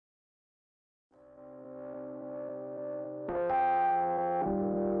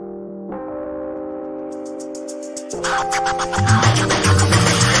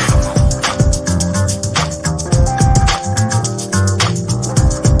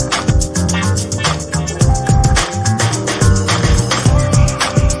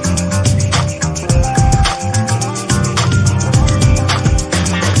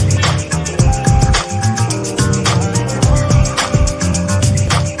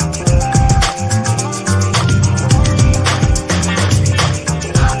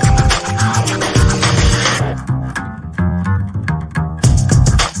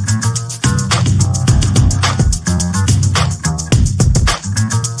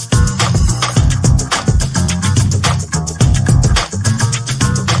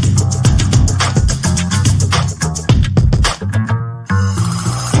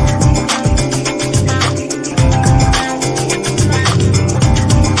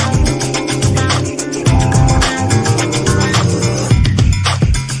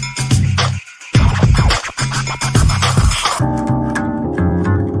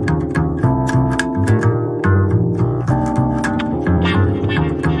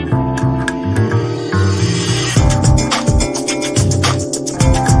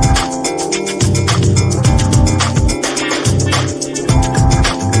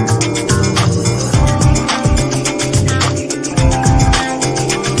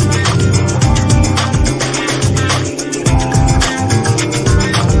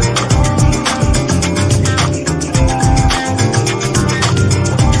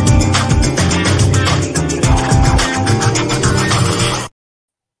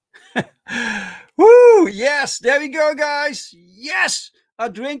Woo! Yes, there we go, guys. Yes, a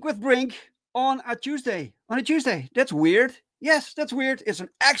drink with Brink on a Tuesday. On a Tuesday. That's weird. Yes, that's weird. It's an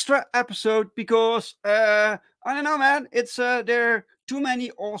extra episode because I don't know, man. It's there are too many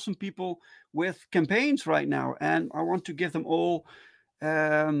awesome people with campaigns right now, and I want to give them all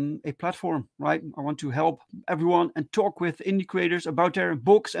a platform, right? I want to help everyone and talk with indie creators about their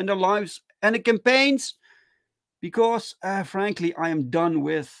books and their lives and the campaigns, because frankly, I am done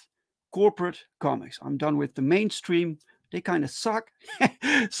with corporate comics. I'm done with the mainstream. They kind of suck.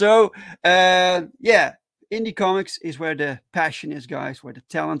 So yeah, indie comics is where the passion is, guys, where the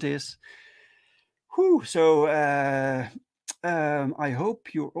talent is. Whew. So I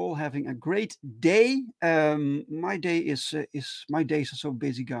hope you're all having a great day. My day is my days are so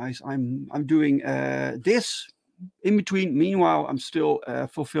busy, guys. I'm doing this in between. Meanwhile, I'm still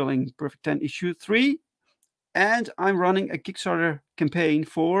fulfilling Perfect 10 issue 3, and I'm running a Kickstarter campaign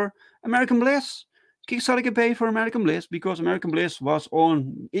for American Bliss. Kickstarter campaign for American Bliss, because American Bliss was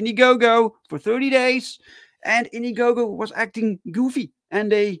on Indiegogo for 30 days, and Indiegogo was acting goofy,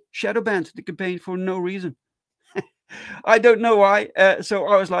 and they shadow banned the campaign for no reason. I don't know why. So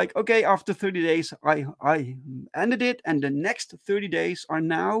I was like, okay, after 30 days, I ended it, and the next 30 days are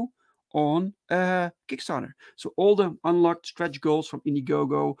now on Kickstarter. So all the unlocked stretch goals from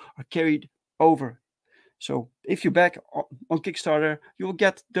Indiegogo are carried over. So if you're back on Kickstarter, you'll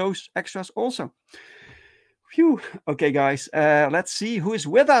get those extras also. Phew. Okay, guys, let's see who is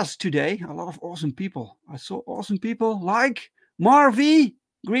with us today. A lot of awesome people. I saw awesome people like Marv.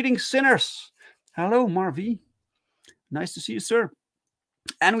 Greetings, sinners. Hello, Marv. Nice to see you, sir.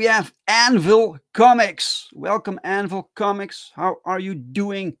 And we have Anvil Comics. Welcome, Anvil Comics. How are you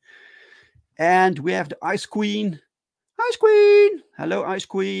doing? And we have the Ice Queen. Ice Queen. Hello, Ice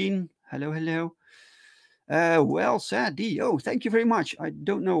Queen. Hello, hello. Well said, D. Oh, thank you very much. I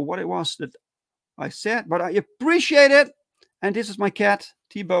don't know what it was that I said, but I appreciate it. And this is my cat,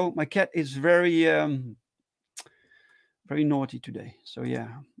 Thibaut. My cat is very, very naughty today. So yeah,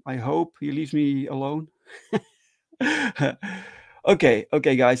 I hope he leaves me alone. Okay,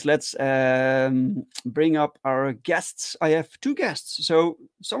 guys, let's bring up our guests. I have 2 guests. So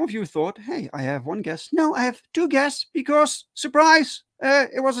some of you thought, hey, I have 1 guest. No, I have 2 guests because surprise.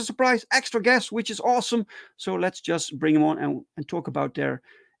 It was a surprise extra guest, which is awesome. So let's just bring them on and talk about their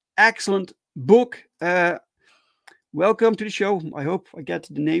excellent book. Welcome to the show. I hope I get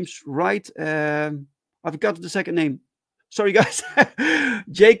the names right. I've got the second name. Sorry, guys.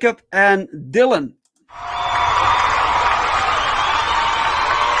 Jakub and Dylan.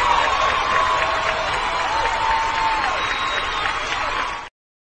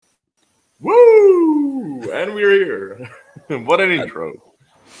 Woo! And we're here. What an intro.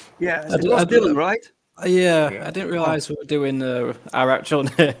 Yeah, it was Dylan, right? Yeah, I didn't realize we were doing our actual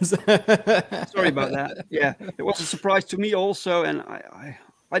names. Sorry about that. Yeah, it was a surprise to me also, and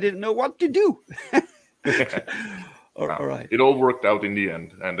I didn't know what to do. All right. It all worked out in the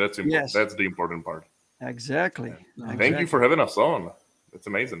end, and that's important. Yes. That's the important part. Exactly. Yeah. Thank you for having us on. That's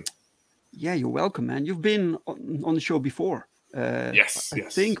amazing. Yeah, you're welcome, man. You've been on the show before. Yes. I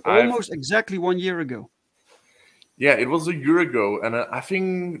think almost exactly 1 year ago. Yeah, it was a year ago, and I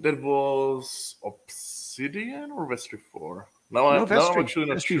think that was Obsidian or Vestri 4. Now No, I'm Vestri. actually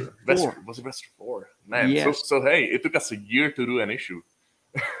not Vestri sure. 4. Vestri, was it Vestri 4? Man, Yes. so hey, it took us a year to do an issue.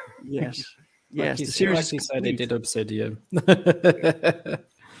 Yes. Like Yes. you, The series like is you said, he complete. did Obsidian.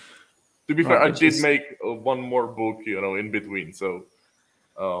 To be fair, Right, I which did is- make one more book, in between. So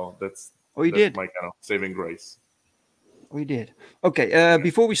that's Oh, you that's did? my kind of saving grace. We did. Okay.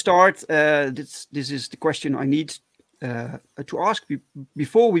 Before we start, this is the question I need to ask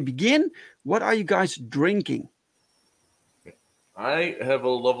before we begin. What are you guys drinking? I have a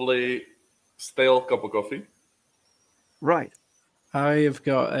lovely stale cup of coffee. Right. I have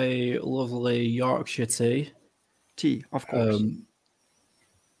got a lovely Yorkshire tea. Tea, of course.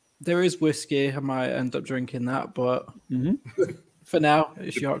 There is whiskey. I might end up drinking that, but Mhm. for now,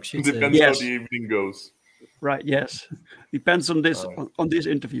 it's Yorkshire tea. Depends Yes. how the evening goes. Right. Yes. Depends on this on this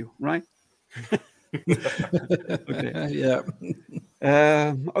interview, right? Okay. Yeah.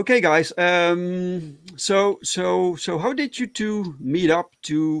 Okay, guys. So how did you two meet up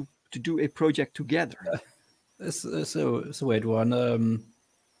to do a project together? It's a weird one.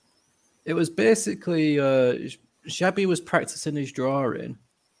 It was basically Shabby was practicing his drawing,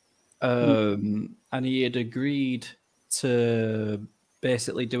 and he had agreed to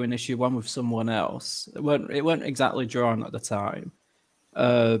basically do an issue 1 with someone else. It weren't exactly drawn at the time,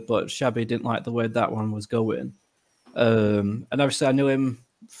 but Shabby didn't like the way that one was going. And obviously, I knew him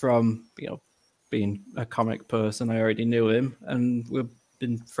from being a comic person. I already knew him, and we've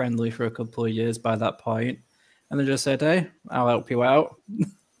been friendly for a couple of years by that point. And they just said, "Hey, I'll help you out."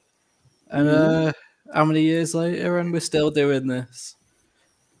 And how many years later, and we're still doing this?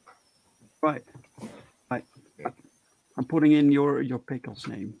 Right. Right. I'm putting in your pickle's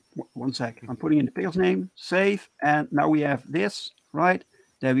name. One sec. I'm putting in the pickle's name. Save. And now we have this. Right.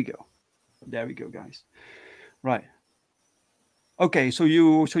 There we go. There we go, guys. Right. Okay. So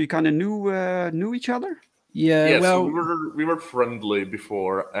you kind of knew each other. Yeah. So Well, we were friendly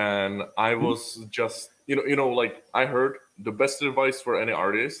before, and I was just like I heard the best advice for any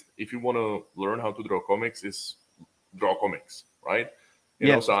artist if you want to learn how to draw comics is draw comics, right?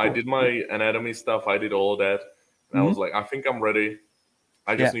 Yes, So of I course. did my anatomy stuff, I did all that, and I was like, I think I'm ready.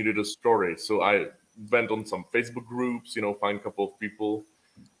 I just needed a story, so I went on some Facebook groups, find a couple of people.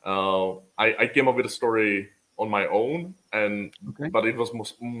 I came up with a story on my own, but it was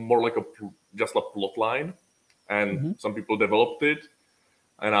more like just a plot line, and some people developed it,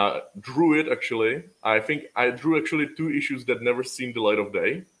 and I drew it. Actually, I think I drew actually 2 issues that never seen the light of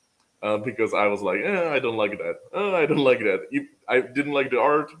day, because I was like, I don't like that. I don't like that. I didn't like the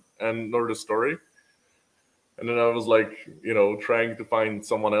art and nor the story. And then I was like, trying to find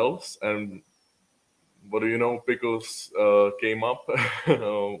someone else, and what do you know? Pickles came up.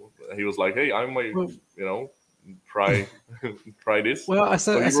 He was like, "Hey, I might, try try this." well, I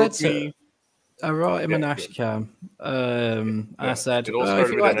So he said wrote to. me. I wrote him an Yeah, Ashcam. I said, it all if started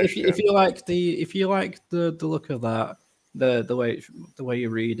you with like, an if you like the look of that, the way you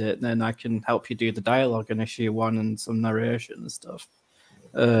read it, then I can help you do the dialogue in issue 1 and some narration and stuff,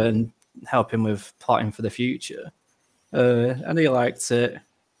 and help him with plotting for the future. And he liked it.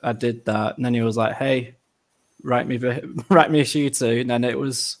 I did that, and then he was like, "Hey, write me issue 2," and then it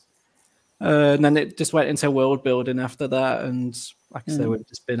was. And then it just went into world building after that, and like I said, we've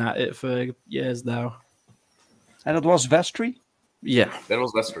just been at it for years now. And it was Vestri. Yeah, that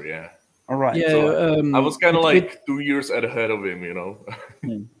was Vestri, yeah. All right. Yeah, So I was kind of like 2 years ahead of him,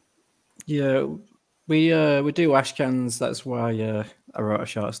 Yeah, we do ashcans. That's why I wrote a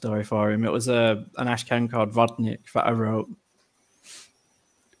short story for him. It was an ashcan called Vodnik that I wrote.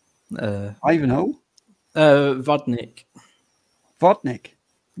 Ivanhoe? Vodnik. Vodnik.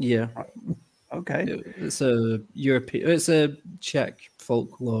 Yeah. Okay. It's a European. It's a Czech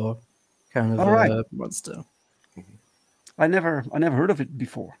folklore kind of monster. I never heard of it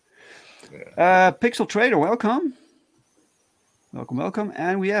before. Pixel Trader, welcome. Welcome.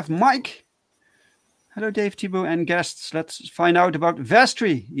 And we have Mike. Hello, Dave, Thibault, and guests. Let's find out about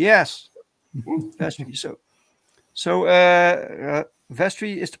Vestri. Yes, Vestri. So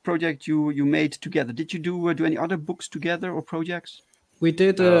Vestri is the project you made together. Did you do any other books together or projects? We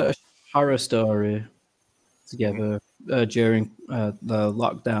did a horror story together during the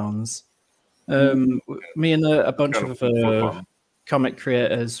lockdowns. Me and a bunch of comic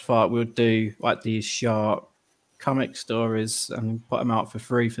creators thought we would do like these short comic stories and put them out for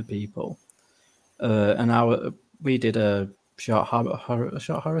free for people. And we did a short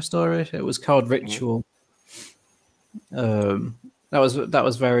horror story. It was called Ritual. That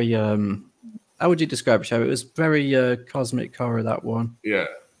was very. How would you describe it, Shaw? It was very cosmic horror, that one. Yeah,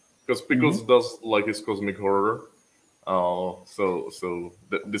 because Pickles does like his cosmic horror.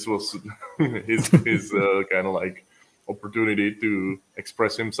 This was his kind of like opportunity to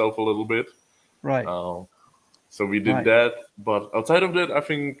express himself a little bit. Right. So we did that, but outside of that, I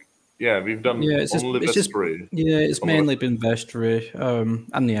think we've done only Vestri. It's mainly been Vestri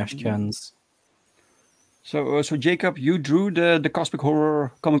and the Ashcans. So Jacob, you drew the cosmic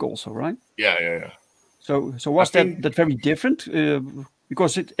horror comic also, right? Yeah. So was that very different?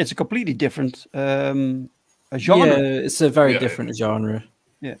 Because it's a completely different genre. Yeah, it's a very different genre.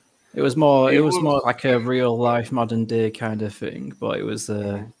 Yeah, it was more like a real life modern day kind of thing, but it was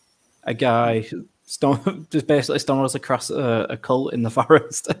a guy just basically stumbles across a cult in the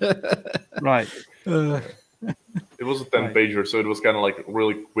forest. Right. It was a 10-pager, so it was kind of like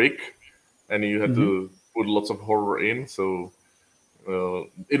really quick, and you had to put lots of horror in. So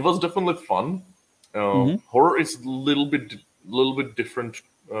it was definitely fun. Horror is a little bit different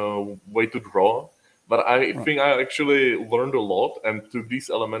way to draw, but I think I actually learned a lot and took these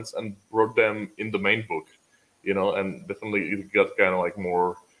elements and brought them in the main book, and definitely it got kind of like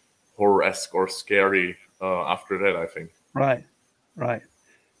more horror-esque or scary after that, I think. Right.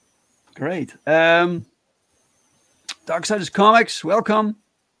 Great. Darkside is Comics, welcome,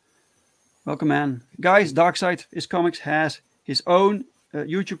 man. Guys, Darkside is Comics has his own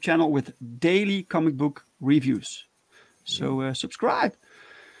YouTube channel with daily comic book reviews. So subscribe.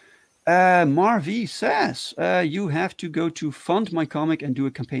 Marv says, you have to go to Fund My Comic and do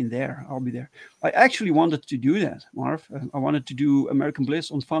a campaign there. I'll be there. I actually wanted to do that, Marv. I wanted to do American Bliss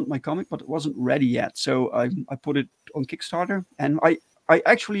on Fund My Comic, but it wasn't ready yet. So I put it on Kickstarter. And I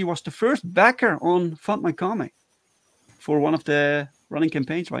actually was the first backer on Fund My Comic for one of the running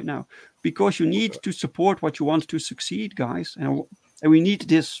campaigns right now. Because you need to support what you want to succeed, guys. And we need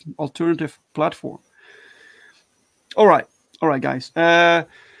this alternative platform. All right, guys.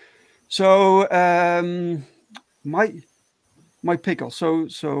 So my pickle. So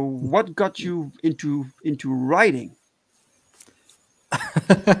what got you into writing? Is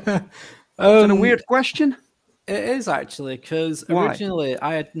that a weird question? It is actually, because originally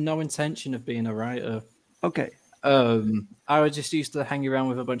I had no intention of being a writer. Okay. I was just used to hang around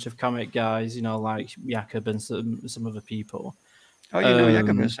with a bunch of comic guys, like Jakub and some other people. Oh,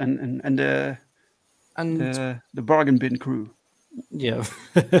 Jakub and the bargain bin crew. Yeah.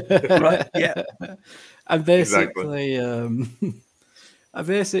 Right. Yeah. And basically,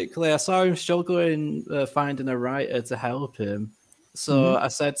 I saw him struggling finding a writer to help him. So I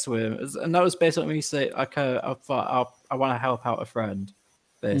said to him, and that was basically me saying, I thought I want to help out a friend,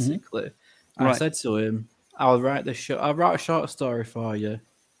 basically. And I said to him, I'll write a short story for you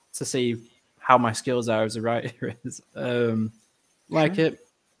to see how my skills are as a writer is. Like it,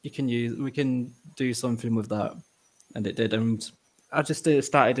 we can do something with that. And it did, and I just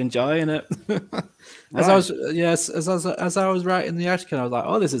started enjoying it. As I was writing the article, I was like,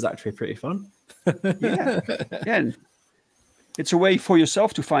 "Oh, this is actually pretty fun." Yeah. It's a way for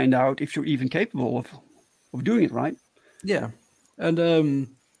yourself to find out if you're even capable of doing it, right? Yeah, and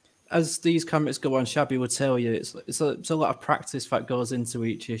as these comics go on, Shabby would tell you it's a lot of practice that goes into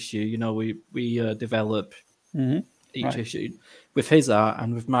each issue. We develop each issue with his art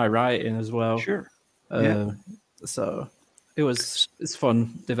and with my writing as well. Sure. So it's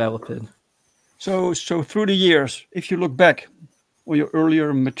fun developing. So through the years, if you look back on your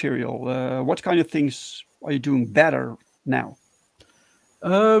earlier material, what kind of things are you doing better now?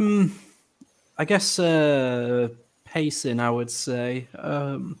 I guess pacing, I would say.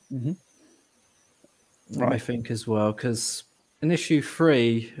 I think as well, because in issue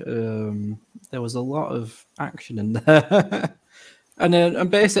 3, there was a lot of action in there. And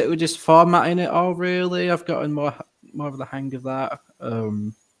basically just formatting it all, really. I've gotten more of the hang of that.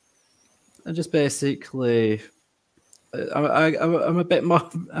 And just basically, I'm a bit more.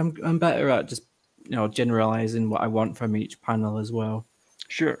 I'm better at just generalizing what I want from each panel as well.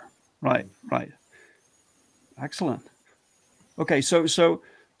 Sure. Right. Excellent. Okay. So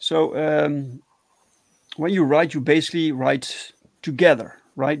when you write, you basically write together,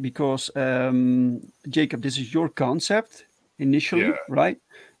 right? Because Jacob, this is your concept initially, right?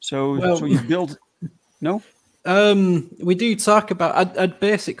 So you build. No. We do talk about.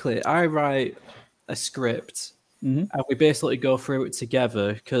 I write a script, and we basically go through it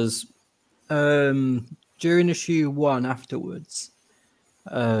together. Because during issue 1 afterwards,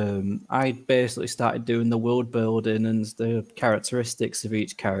 I basically started doing the world building and the characteristics of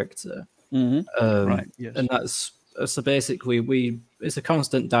each character. Right. Yes. And that's so basically it's a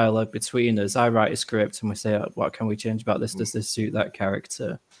constant dialogue between us. I write a script and we say, what can we change about this? Does this suit that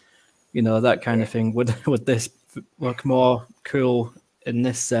character? That kind of thing. Would this look more cool in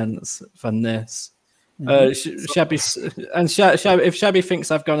this sense than this? Shabby if Shabby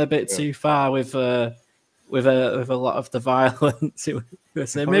thinks I've gone a bit too far with a lot of the violence, he'll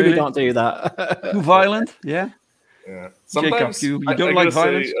say maybe really? don't do that. Too violent? Yeah. Yeah. Sometimes Jacob, you don't like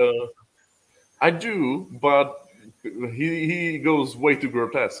violence? Say, I do, but he goes way too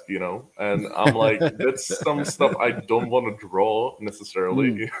grotesque, you know, and I'm like, that's some stuff I don't want to draw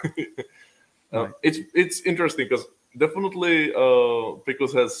necessarily. Right. It's interesting because definitely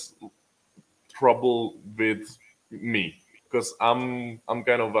Pickles has trouble with me because I'm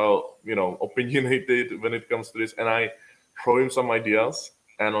kind of opinionated when it comes to this, and I throw him some ideas,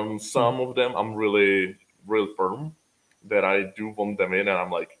 and on some of them I'm really real firm that I do want them in, and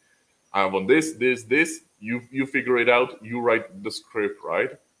I'm like, I want this. You figure it out. You write the script,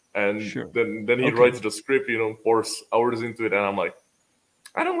 right? And then he writes the script, pours hours into it, and I'm like,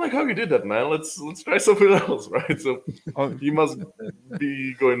 I don't like how you did that, man. Let's try something else, right? So he must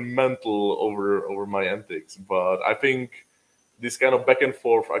be going mental over my antics. But I think this kind of back and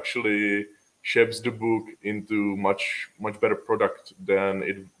forth actually shapes the book into much better product than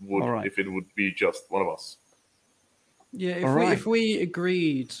it would if it would be just one of us. Yeah, if we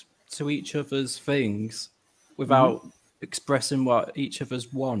agreed to each other's things without expressing what each of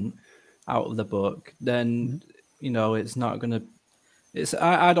us want out of the book, then it's not gonna.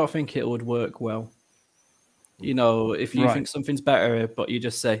 I don't think it would work well. If you think something's better, but you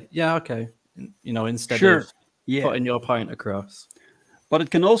just say, yeah, okay, instead of putting your point across. But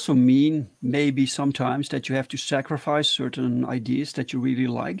it can also mean maybe sometimes that you have to sacrifice certain ideas that you really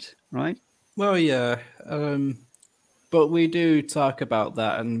liked, right? Well, yeah. But we do talk about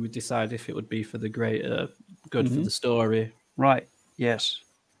that, and we decide if it would be for the greater good for the story. Right. Yes.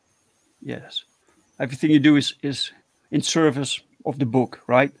 Everything you do is in service of the book,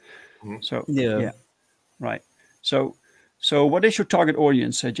 right? So yeah. Right. So what is your target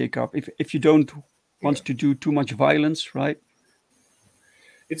audience, Jacob? If you don't want to do too much violence, right?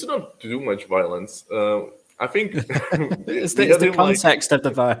 It's not too much violence. I think it's the context of the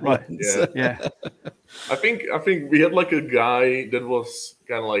violence. Right. Yeah. I think we had like a guy that was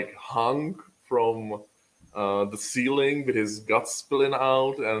kind of like hung from the ceiling with his guts spilling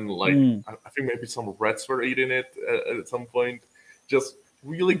out, and like I think maybe some rats were eating it at some point. Just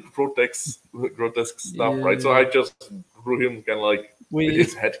really grotesque stuff, right? So I just drew him kind of like with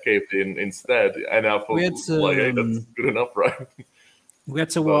his head caved in instead, and I thought hey, that's good enough, right? We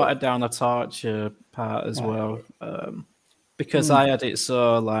had to water down the torture part as well, because I had it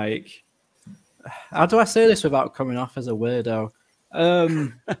so like. How do I say this without coming off as a weirdo?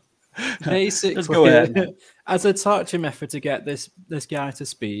 Basically, as a torture method to get this guy to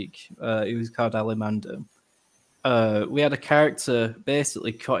speak, he was called Alimander. We had a character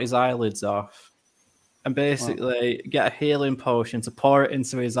basically cut his eyelids off and basically get a healing potion to pour it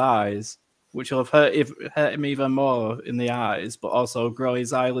into his eyes, which will have hurt him even more in the eyes, but also grow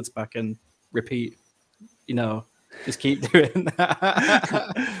his eyelids back and repeat, just keep doing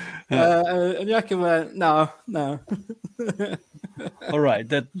that. And Jakub went, no. All right,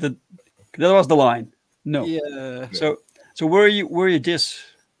 that was the line. No. Yeah. So were you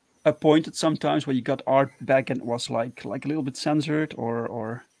disappointed sometimes when you got art back and it was like a little bit censored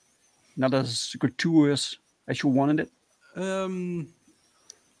or not as gratuitous as you wanted it?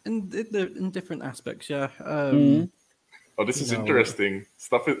 In different aspects, yeah. Oh, this is interesting.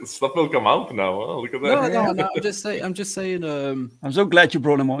 Stuff will come out now. Huh? Look at that. No. I'm just saying. I'm so glad you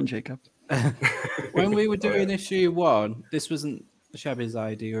brought him on, Jacob. When we were doing issue 1, this wasn't Shabby's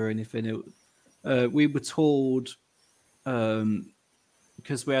idea or anything. We were told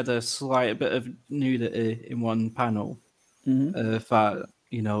because we had a slight bit of nudity in one panel. That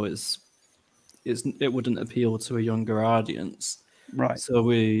it wouldn't appeal to a younger audience, right? So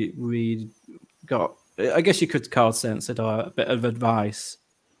we got. I guess you could call censored or a bit of advice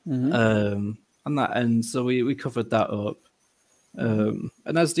on that end. So we covered that up. And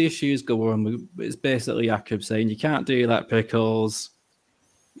as the issues go on, it's basically Jakub saying, you can't do that, Pickles.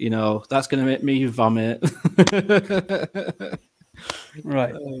 That's going to make me vomit.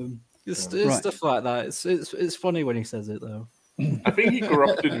 Right. It's stuff like that. It's funny when he says it, though. I think he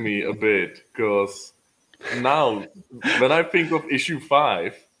corrupted me a bit because now when I think of issue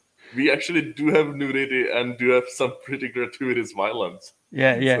 5, we actually do have nudity and do have some pretty gratuitous violence.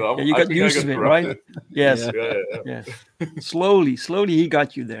 Yeah. So you got used to it, right? Yes. Yeah. Slowly, he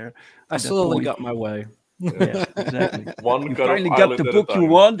got you there. I slowly got my way. Yes, exactly. You finally got the book you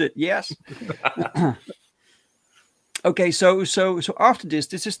wanted. Yes. Okay, so after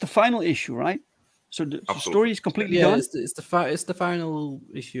this is the final issue, right? So the story is completely done. It's the final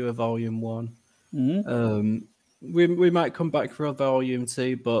issue of Volume 1. we might come back for a volume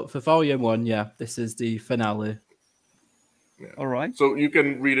 2, but for volume 1, yeah, this is the finale. Yeah. All right. So you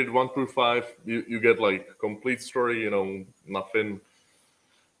can read it 1 through 5. You get like a complete story. Nothing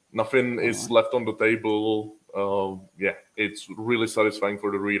is left on the table. Yeah, it's really satisfying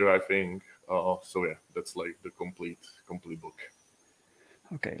for the reader, I think. So yeah, that's like the complete book.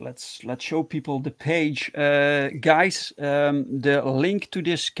 Okay, let's show people the page, guys. The link to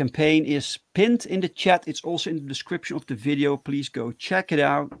this campaign is pinned in the chat. It's also in the description of the video. Please go check it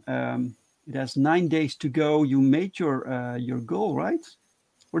out. It has 9 days to go. You made your goal, right?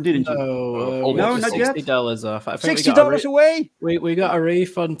 Or didn't you? No, no, not yet. $60 off. I think $60 away. We got a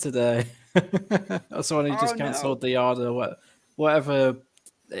refund today. Someone just cancelled the order. Whatever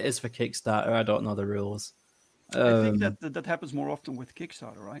it is for Kickstarter, I don't know the rules. I think that happens more often with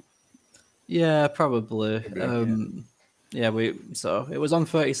Kickstarter, right? Yeah, probably. So it was on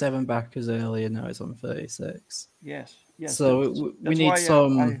 37 backers earlier. Now it's on 36. Yes. So we need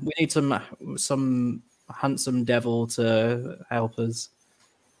some handsome devil to help us.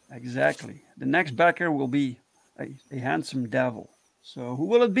 Exactly. The next backer will be a handsome devil. So who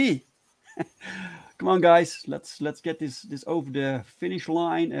will it be? Come on, guys. Let's get this over the finish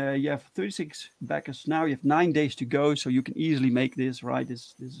line. You have 36 backers now. You have 9 days to go, so you can easily make this, right?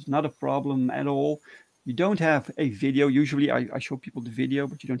 This is not a problem at all. You don't have a video. Usually I show people the video,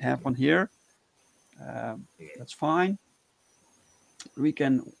 but you don't have one here. That's fine. We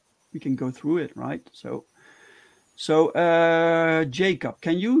can go through it, right? So Jacob,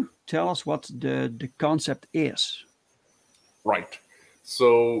 can you tell us what the concept is? Right.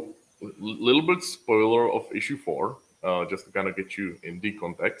 So, little bit spoiler of issue 4, just to kind of get you in the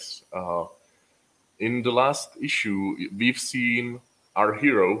context. In the last issue, we've seen our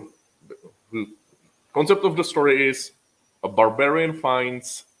hero. The concept of the story is a barbarian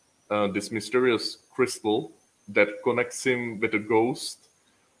finds this mysterious crystal that connects him with a ghost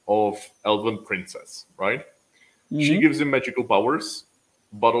of elven princess, right? Mm-hmm. She gives him magical powers,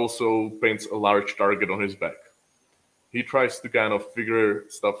 but also paints a large target on his back. He tries to kind of figure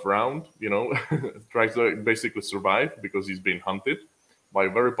stuff around, tries to basically survive because he's being hunted by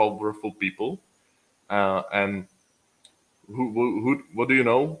very powerful people. And what do you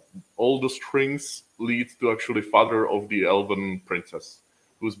know? All the strings lead to actually father of the elven princess,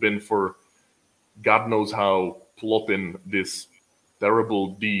 who's been for God knows how plotting this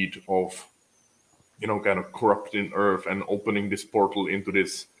terrible deed of, kind of corrupting Earth and opening this portal into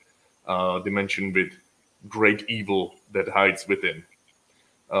this dimension with great evil that hides within.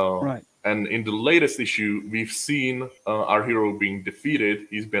 Right. And in the latest issue, we've seen our hero being defeated.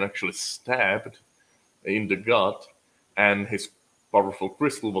 He's been actually stabbed in the gut, and his powerful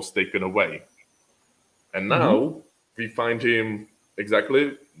crystal was taken away. And now we find him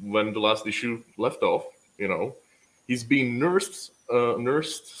exactly when the last issue left off. He's being nursed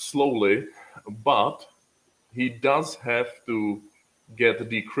slowly, but he does have to get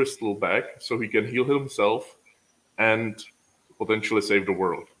the crystal back so he can heal himself and potentially save the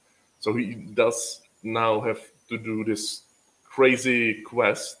world. So he does now have to do this crazy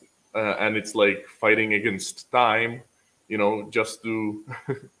quest, and it's like fighting against time, just to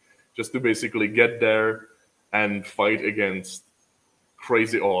just to basically get there and fight against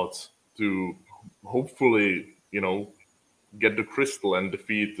crazy odds to hopefully, get the crystal and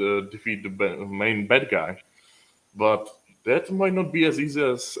defeat the main bad guy. But that might not be as easy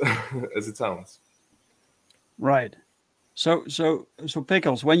as as it sounds. Right. So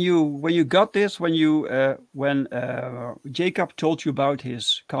Pickles, when you got this, when Jacob told you about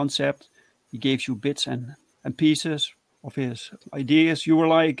his concept, he gave you bits and pieces of his ideas. You were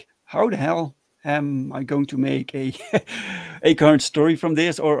like, how the hell am I going to make a current story from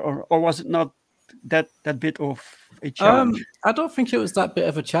this, or was it not that bit of a challenge? I don't think it was that bit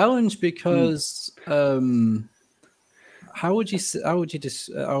of a challenge because how would you say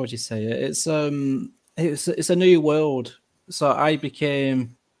it? It's a new world. So I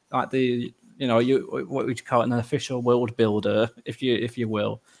became like what would you call it, an official world builder, if you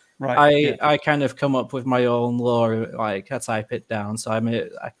will. Right. I kind of come up with my own lore, like I type it down. So I make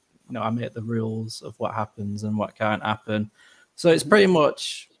the rules of what happens and what can't happen. So it's pretty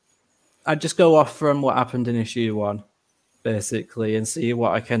much I just go off from what happened in issue 1, basically, and see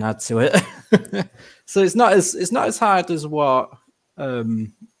what I can add to it. So it's not as hard as what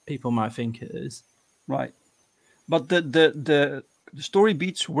people might think it is. Right. But the story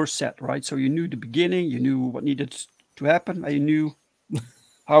beats were set, right? So you knew the beginning, you knew what needed to happen, and you knew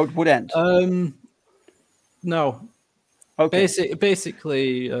how it would end. No. Okay.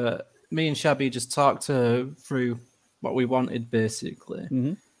 Basically, me and Shabby just talked through what we wanted, basically.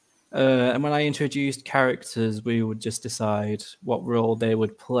 Mm-hmm. And when I introduced characters, we would just decide what role they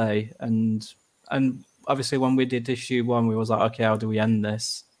would play, and obviously when we did issue 1, we was like, okay, how do we end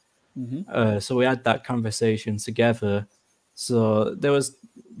this? So we had that conversation together. So there was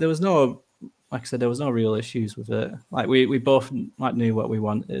no, like I said, there was no real issues with it. Like we both like knew what we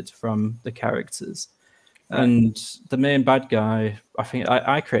wanted from the characters. Right. And the main bad guy, I think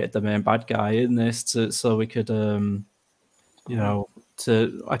I created the main bad guy in this so we could you know,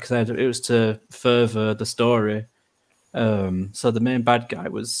 to, like I said, it was to further the story. So the main bad guy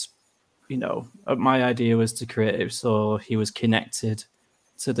was, you know, my idea was to create it so he was connected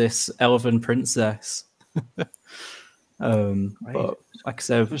to this elven princess. But like I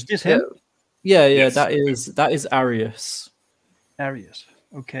said, was this him? Yeah, yes. that is Arius. Arius,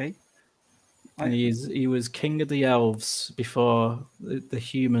 okay. And he was king of the elves before the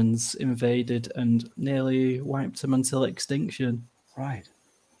humans invaded and nearly wiped them until extinction. Right.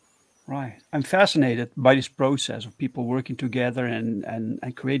 I'm fascinated by this process of people working together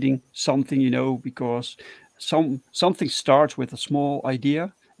and creating something, you know, because something starts with a small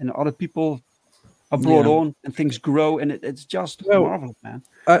idea and other people are brought on and things grow, and it's just marvelous, man.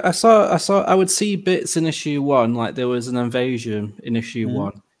 I would see bits in issue 1, like there was an invasion in issue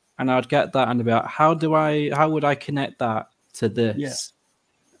 1. And I'd get that and about how would I connect that to this?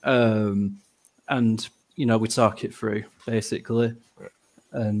 Yeah. And you know, we talk it through basically.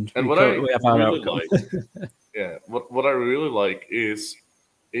 And what I really like, what I really like is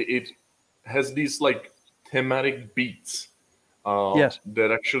it has these like thematic beats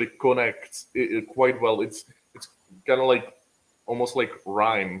that actually connect it quite well. It's kind of like almost like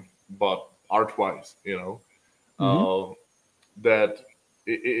rhyme, but art-wise, you know, that.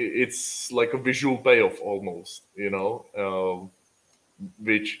 It's like a visual payoff almost, you know,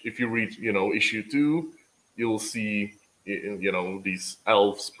 which if you read, you know, issue 2, you'll see, you know, these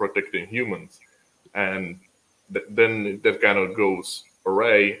elves protecting humans, and then that kind of goes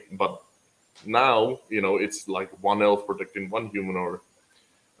away. But now, you know, it's like one elf protecting one human, or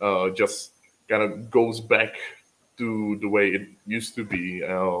just kind of goes back to the way it used to be,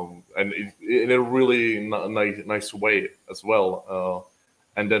 and in a really nice way as well.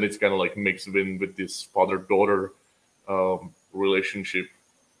 And then it's kind of like mixed in with this father-daughter relationship.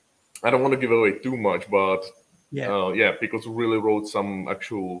 I don't want to give away too much, but because we really wrote some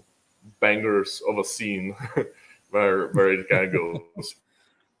actual bangers of a scene where it kind of goes.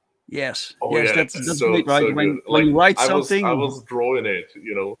 Yes. Oh, yes, yeah, that's so, great, right? So when you write something, I was drawing it,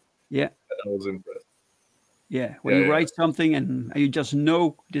 you know. Yeah. I was impressed. Yeah, when you write something and you just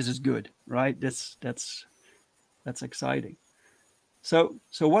know this is good, right? That's exciting. So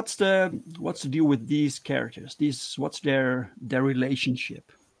what's the deal with these characters? What's their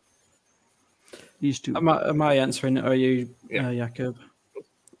relationship? These two. Am I answering it, or are you, Jakub?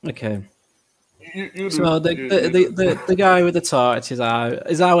 Okay. So the guy with the torch is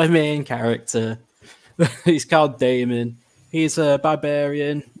our main character. He's called Damon. He's a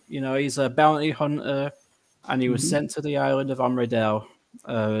barbarian. You know, he's a bounty hunter, and he was sent to the island of Omridel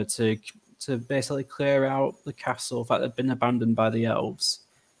to basically clear out the castle that had been abandoned by the elves,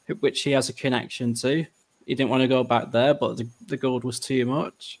 which he has a connection to. He didn't want to go back there, but the gold was too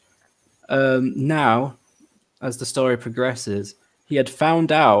much. Now, as the story progresses, he had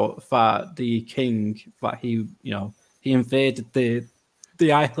found out that the king, that he invaded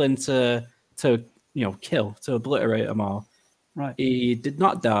the island to kill, to obliterate them all. Right. He did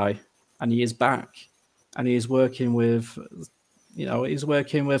not die, and he is back, and he is working with. He's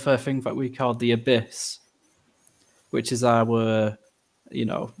working with a thing that we call the Abyss, which is our,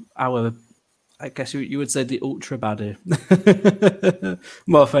 I guess you would say the ultra baddie,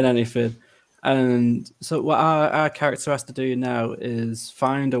 more than anything. And so what our character has to do now is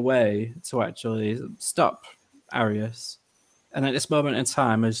find a way to actually stop Arius. And at this moment in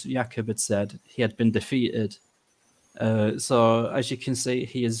time, as Jakub had said, he had been defeated. So as you can see,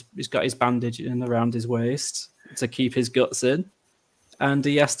 he's got his bandage in around his waist to keep his guts in. And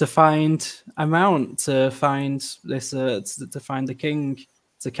he has to find a mount to find this, to find the king,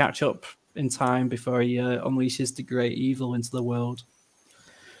 to catch up in time before he unleashes the great evil into the world.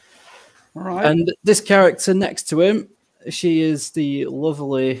 All right. And this character next to him, she is the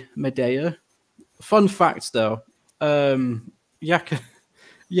lovely Medea. Fun fact, though, Jakub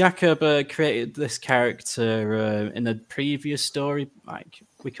created this character in a previous story. Like,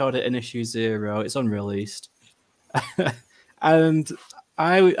 we called it in issue 0. It's unreleased. And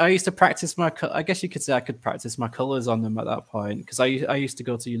I used to practice I guess you could say I could practice my colors on them at that point, because I used to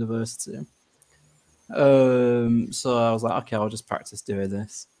go to university. So I was like, okay, I'll just practice doing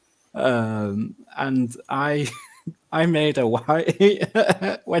this. And I I made her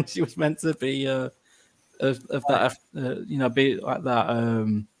white when she was meant to be of that be like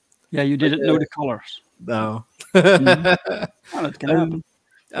that. Yeah, you didn't know the colors. No. Oh, that can happen.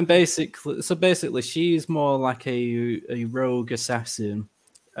 And basically, she's more like a rogue assassin,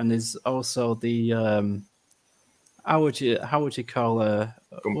 and is also the how would you call her?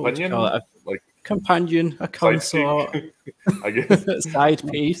 What would you Companion, call it? like Companion, a consort, I guess. side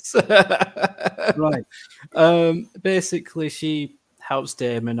piece. Right. Basically, she helps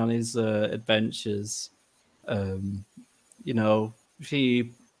Damon on his adventures. You know,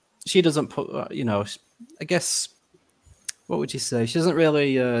 she doesn't put. I guess, what would you say? She doesn't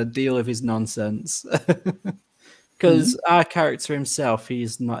really deal with his nonsense. Because our character himself,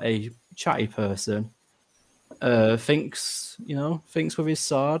 he's not a chatty person. Thinks with his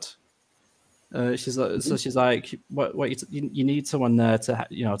sword. She's like, what you need someone there to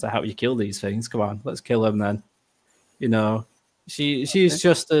to help you kill these things. Come on, let's kill them then. She's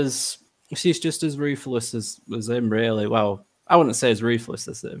just as ruthless as him, really. Well, I wouldn't say as ruthless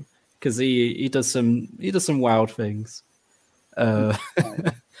as him, because he does some wild things. And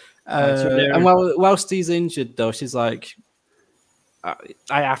whilst he's injured, though, she's like, I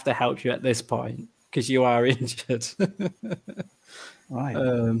have to help you at this point because you are injured. Right.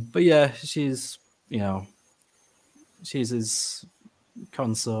 But yeah, she's his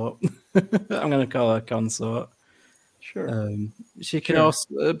consort. I'm going to call her consort. Sure. She can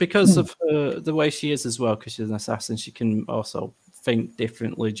also, because of the way she is as well, because she's an assassin, she can also think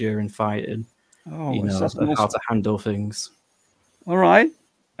differently during fighting. How to handle things. All right.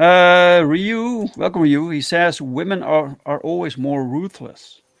 Ryu, welcome Ryu. He says women are always more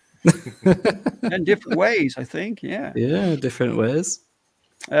ruthless. In different ways, I think. Yeah. Yeah, different ways.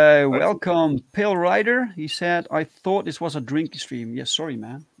 Welcome, Pale Rider. He said, I thought this was a drinking stream. Yes, sorry,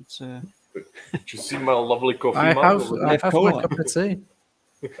 man. It's Did you see my lovely coffee I mug? have my cup of tea.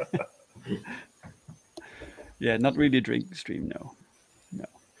 Yeah, not really a drinking stream,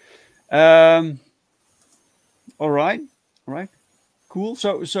 no. All right. Cool.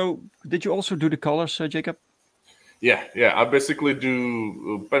 So did you also do the colors, Jacob? Yeah. I basically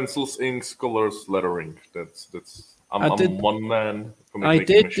do pencils, inks, colors, lettering. I'm one man. I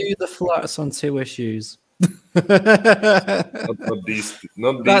did do the flats on 2 issues. not these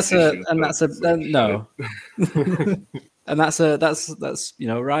issues. No. And that's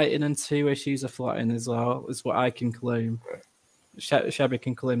writing and 2 issues of flatting as well is what I can claim. Shabby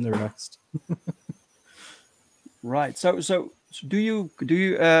can claim the rest. Right. So do you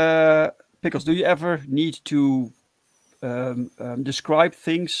Pickles? Do you ever need to describe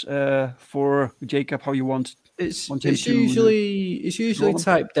things for Jacob how you want? It's usually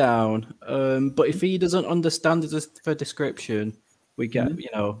typed down. But if he doesn't understand the description, we get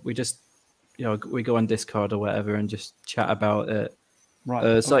we go on Discord or whatever and just chat about it.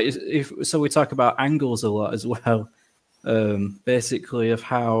 Right. So we talk about angles a lot as well. Basically of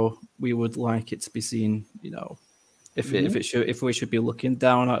how we would like it to be seen. If we should be looking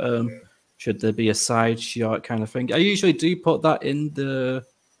down at should there be a side shot kind of thing. I usually do put that in the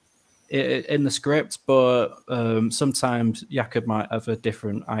script, but sometimes Jakub might have a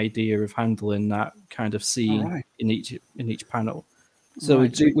different idea of handling that kind of scene in each panel. So we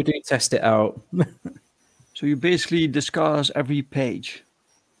do test it out. So you basically discuss every page.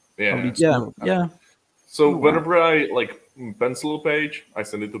 Yeah. So whenever I pencil a page, I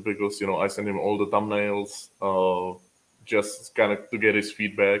send it to Pickles. I send him all the thumbnails, just kind of to get his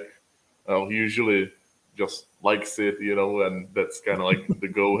feedback. He usually just likes it, and that's kind of like the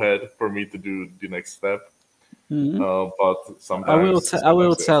go-ahead for me to do the next step. But sometimes I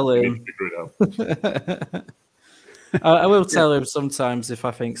will tell him. Figure it out. I will tell him sometimes if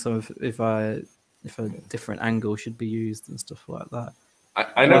I think if a different angle should be used and stuff like that.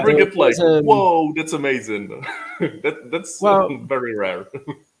 I never get whoa, that's amazing. That's very rare.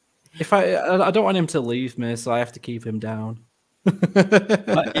 If I don't want him to leave me, so I have to keep him down.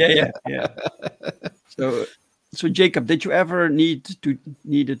 Yeah. So Jacob, did you ever needed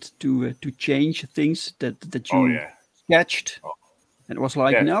to change things that you sketched? And it was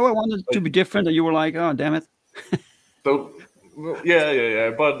like, no, I wanted it to be different, and you were like, oh, damn it. So yeah.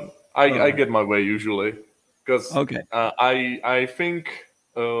 But I get my way usually. Because I think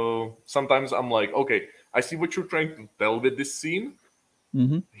sometimes I'm like, okay, I see what you're trying to tell with this scene.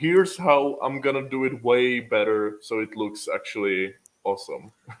 Here's how I'm gonna do it way better, so it looks actually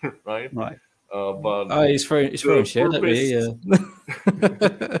awesome, right? Right. But he's throwing shit at me. Yeah.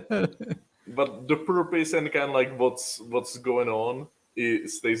 But the purpose and kind of like what's going on, it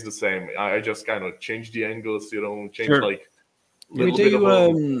stays the same. I just kind of change the angles, change like. We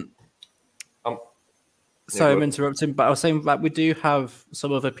do. Sorry, I'm interrupting, but I was saying that we do have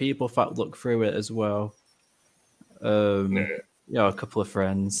some other people that look through it as well. A couple of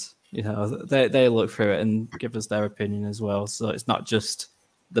friends, they look through it and give us their opinion as well. So it's not just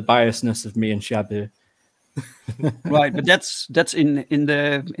the biasness of me and Shabby. Right, but that's in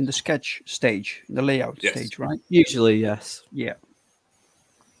the sketch stage, the layout stage, right? Usually, yes. Yeah.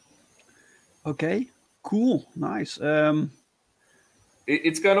 Okay. Cool. Nice.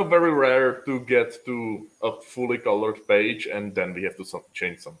 It's kind of very rare to get to a fully colored page and then we have to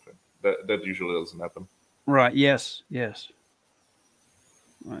change something. That usually doesn't happen. Right. Yes.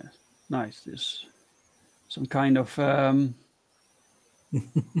 Right. Nice. This some kind of I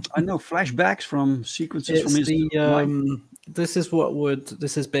know flashbacks from sequences from his life. This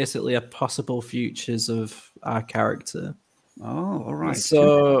is basically a possible futures of our character. Oh, all right.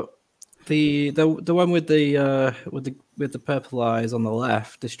 So the one with the purple eyes on the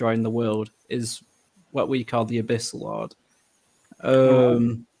left destroying the world is what we call the Abyss Lord.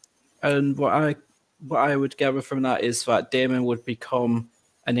 And what I would gather from that is that Damon would become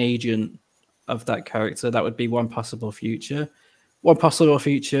an agent of that character. That would be one possible future. One possible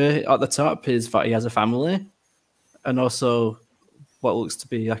future at the top is that he has a family, and also what looks to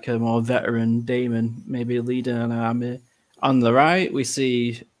be like a more veteran Damon, maybe leading an army. On the right, we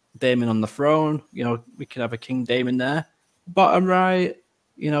see Damon on the throne. We could have a King Damon there. Bottom right,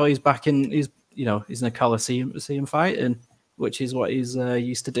 he's back in. He's in a Colosseum fighting, which is what he's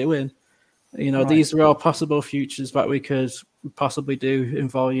used to doing. Right. These are all possible futures that we could possibly do in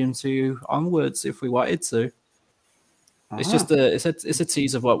Volume 2 onwards if we wanted to. It's just a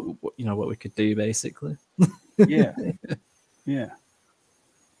tease of what we could do basically. Yeah.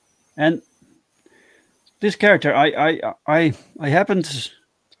 And this character, I happened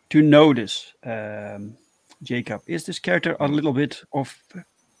to notice, Jacob. Is this character a little bit of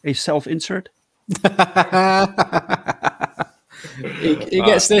a self-insert? He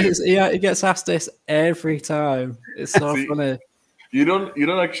gets this. He gets asked this every time. It's so funny. You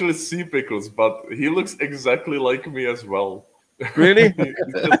don't actually see Pickles, but he looks exactly like me as well. Really?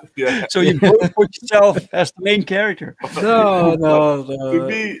 Yeah. So you both put yourself as the main character? No.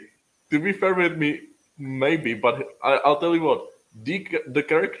 To be fair with me, maybe, but I'll tell you what. The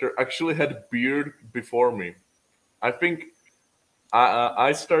character actually had beard before me. I think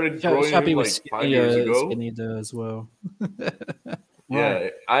I started growing him like 5 years ago. Skinny as well. Yeah,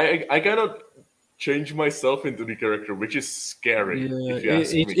 I kind of changed myself into the character, which is scary. Yeah, if you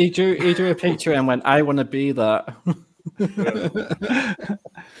ask me. He drew a picture and went, "I want to be that."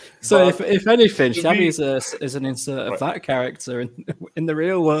 So if anything, Shabby is an insert of that character in the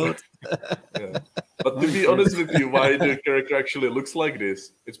real world. Yeah. But to be honest with you, why the character actually looks like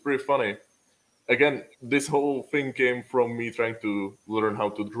this, it's pretty funny. Again, this whole thing came from me trying to learn how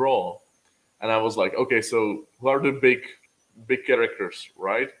to draw. And I was like, okay, so who are the big characters,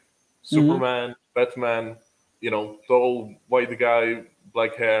 right? Superman, Batman, tall, white guy,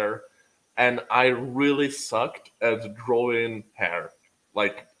 black hair. And I really sucked at drawing hair,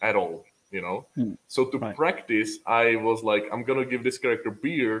 like at all, So to practice, I was like, I'm going to give this character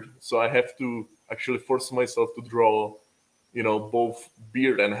beard. So I have to actually force myself to draw, both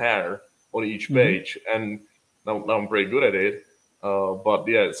beard and hair on each page. And now I'm pretty good at it. But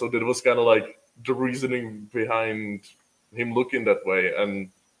yeah, so that was kind of like the reasoning behind him looking that way. And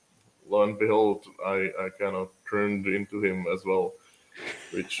lo and behold, I kind of turned into him as well,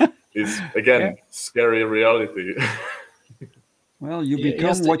 which is, again, scary reality. Well, you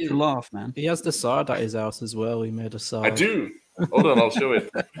become what you love, man. He has the sword at his house as well. He made a sword. I do. Hold on, I'll show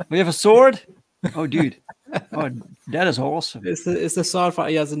it. We have a sword? Oh, dude. Oh, that is awesome. It's the sword that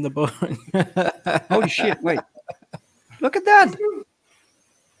he has in the book. Holy shit, wait. Look at that.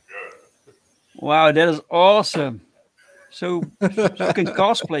 Wow, that is awesome. So you can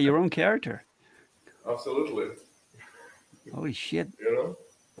cosplay your own character. Absolutely. Holy shit.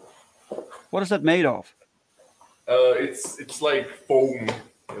 What is that made of? It's like foam,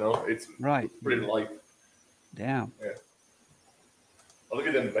 It's pretty light. Damn. Yeah. I'll look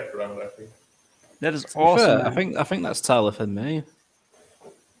at it in the background, I think. That is awesome. I think that's taller than me.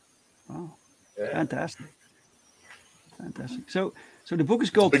 Oh, yeah. Fantastic. So the book is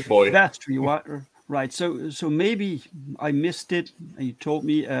called Vestri, right? So maybe I missed it and you told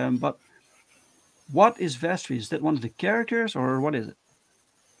me, but what is Vestri? Is that one of the characters or what is it?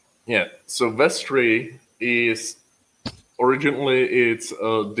 Yeah. So Vestri is originally it's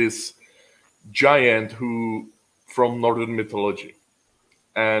this giant who from Northern mythology.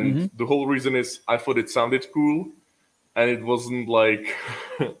 And the whole reason is I thought it sounded cool, and it wasn't like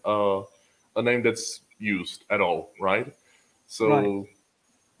a name that's used at all, right? So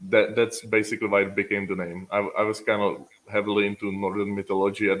that's basically why it became the name. I was kind of heavily into Northern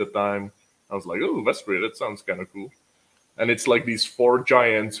mythology at the time. I was like, oh, Vestri, that sounds kind of cool. And it's like these 4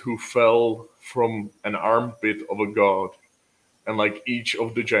 giants who fell from an armpit of a god, and like each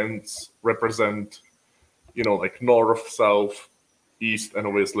of the giants represent, like north, south, east, and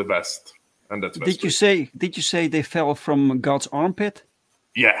obviously west. And that's Vestri. Did you say they fell from God's armpit?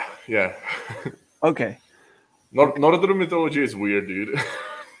 Yeah. Okay. Northern mythology is weird, dude.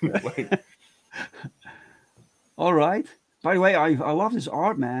 Like, all right. By the way, I love this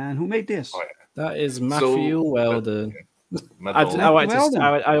art, man. Who made this? oh, yeah. That is Matthew Weldon.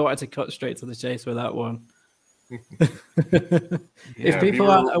 I wanted to cut straight to the chase with that one. If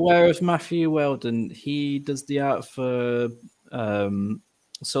people aren't aware of Matthew Weldon, he does the art for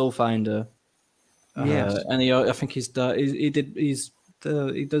Soul Finder. Yes, and I think he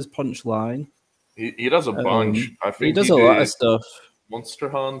does Punchline. He does a bunch. I think he does a lot of stuff. Monster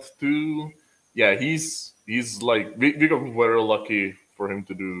Hunt too. Yeah, he's like we got very lucky for him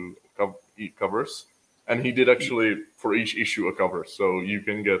to do covers, and he did actually for each issue a cover, so you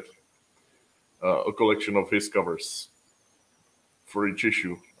can get a collection of his covers for each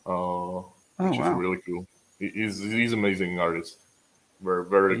issue, which is really cool. He's amazing artist. We're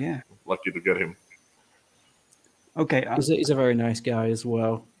very lucky to get him. Okay, he's a very nice guy as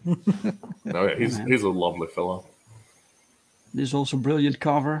well. No, yeah, he's a lovely fella. This is also a brilliant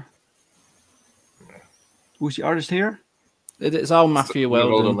cover. Yeah. Who's the artist here? It's all Matthew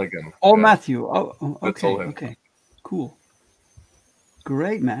Weldon again. Oh, yeah. Matthew. Oh, That's okay. all him. Okay, cool.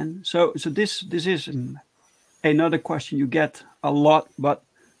 Great, man. So this is another question you get a lot, but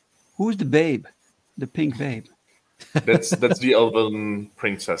who's the babe? The pink babe? That's the elven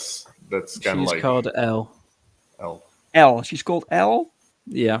princess. That's kind of like... She's called Elle. Elle. She's called Elle?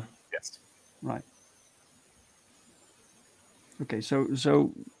 Yeah. Yes. Right. Okay, so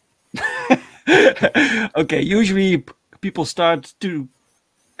okay, usually people start to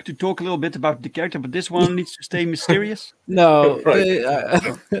talk a little bit about the character, but this one needs to stay mysterious. No,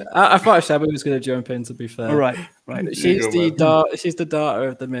 I thought Shabby was going to jump in, to be fair. All right. She's the daughter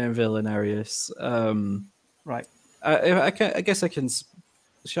of the main villain, Arius. Right. I guess I can.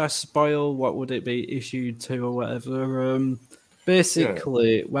 Should I spoil? What would it be? Issue 2 or whatever.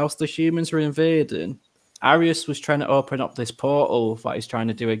 Basically, whilst the humans were invading, Arius was trying to open up this portal that he's trying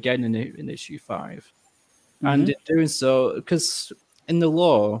to do again in issue 5. And in doing so, because in the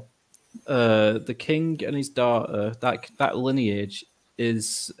lore, the king and his daughter, that lineage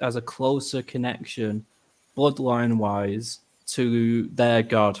has a closer connection, bloodline-wise, to their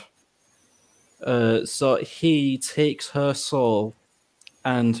god. So he takes her soul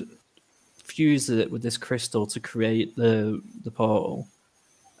and fuses it with this crystal to create the portal.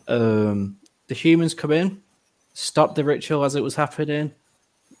 The humans come in, stop the ritual as it was happening.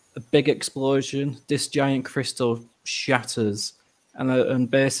 A big explosion. This giant crystal shatters, and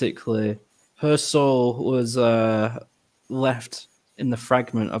basically her soul was left in the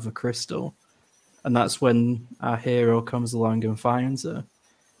fragment of a crystal, and that's when our hero comes along and finds her.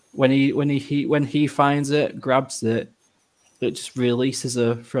 When he finds it, grabs it, it just releases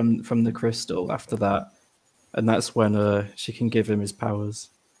her from the crystal after that, and that's when she can give him his powers.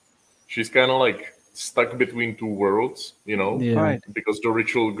 She's kind of like stuck between 2 worlds, Right. because the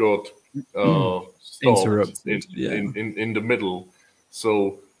ritual got stopped interrupted in the middle.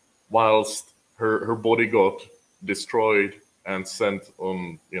 So whilst her body got destroyed and sent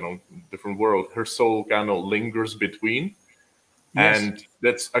on different world, her soul kind of lingers between. Yes. And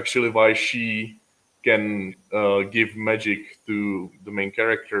that's actually why she can give magic to the main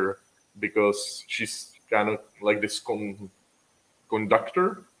character, because she's kind of like this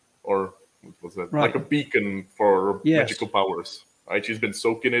conductor, or what was that? Right. Like a beacon for magical powers. Right? She's been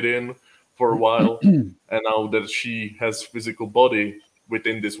soaking it in for a while, and now that she has physical body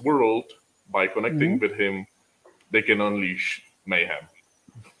within this world, by connecting with him, they can unleash mayhem.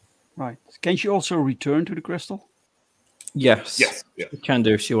 Right. Can she also return to the crystal? Yes. She can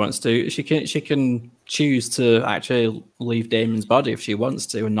do if she wants to. She can choose to actually leave Damon's body if she wants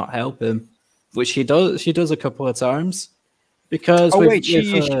to and not help him, which she does. She does a couple of times. Because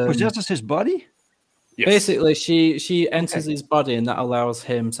she possesses his body? Yes. Basically, she enters his body, and that allows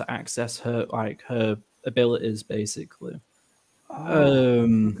him to access her abilities, basically.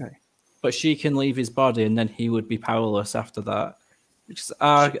 But she can leave his body, and then he would be powerless after that. Because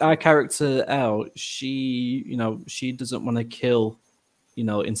our character Elle, she doesn't want to kill,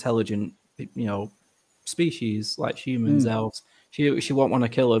 intelligent, species like humans, elves. She won't want to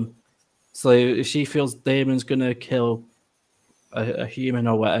kill them. So if she feels Damon's gonna kill a human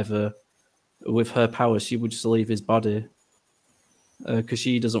or whatever with her powers, she would just leave his body. because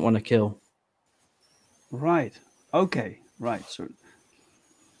she doesn't want to kill. Right. Okay. Right. So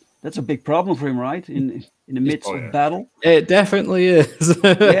that's a big problem for him, right? In the midst of battle. It definitely is.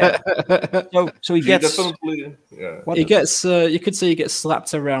 Yeah. So he gets definitely. Yeah. He gets. You could say he gets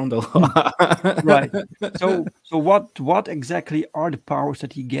slapped around a lot. Right. So what exactly are the powers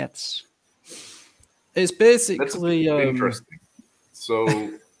that he gets? It's basically interesting. So, do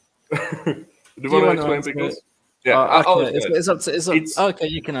you want to explain because? Yeah. Okay. It's up to. Okay,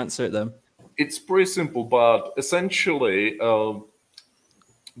 you can answer it then. It's pretty simple, but essentially,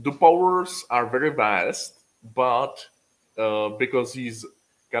 the powers are very vast, but because he's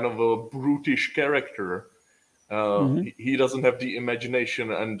kind of a brutish character, he doesn't have the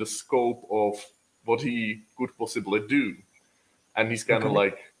imagination and the scope of what he could possibly do. And he's kind of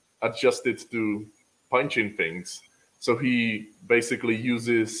like adjusted to punching things. So he basically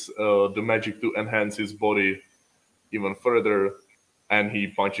uses the magic to enhance his body even further, and he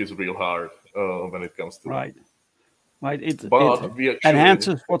punches real hard when it comes to right. Right. It actually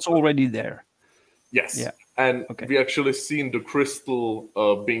enhances what's already there. Yes. Yeah. And we actually seen the crystal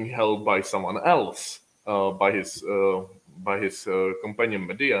being held by someone else, by his companion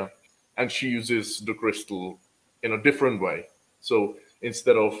Medea, and she uses the crystal in a different way. So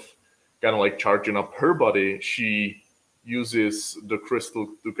instead of kind of like charging up her body, she uses the crystal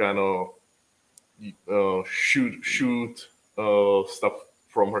to kind of shoot stuff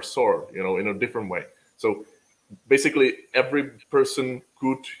from her sword, in a different way. So basically, every person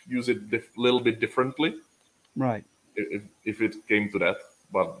could use it a little bit differently, right? If it came to that,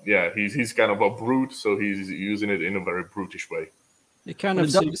 but yeah, he's kind of a brute, so he's using it in a very brutish way. It kind of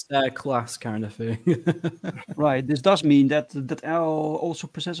suits their class, kind of thing. Right. This does mean that Al also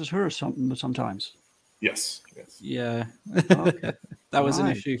possesses her sometimes. Yes. Yeah. Okay. That was an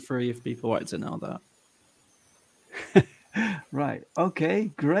issue for you if people wanted to know that. Right.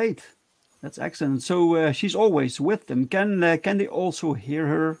 Okay. Great. That's excellent. So she's always with them. Can they also hear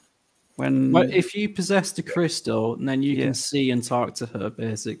her when? Well, if you possess the crystal, then you can see and talk to her,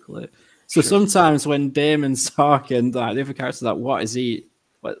 basically. So sometimes when Damon's talking, like the other characters are like, "What is he?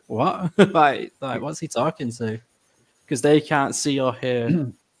 What? like what's he talking to?" Because they can't see or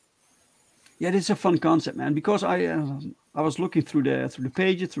hear. Yeah, this is a fun concept, man. Because I was looking through the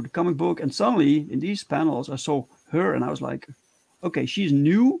pages, through the comic book, and suddenly in these panels I saw her, and I was like, "Okay, she's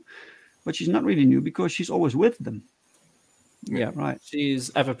new." But she's not really new because she's always with them. Yeah, right. She's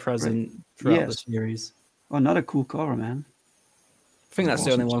ever present throughout the series. Oh, another cool cover, man. I think that's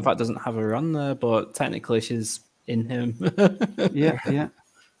the only one that doesn't have her on there, but technically she's in him. Yeah.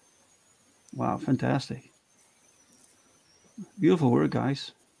 Wow, fantastic. Beautiful work,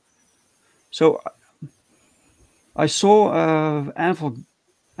 guys. So I saw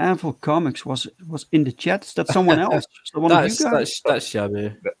Anvil Comics was in the chat. Is that someone else? That's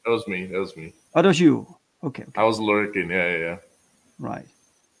Shabby. That was me. Oh, that was you. Okay. I was lurking. Yeah. Right.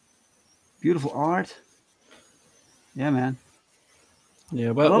 Beautiful art. Yeah, man.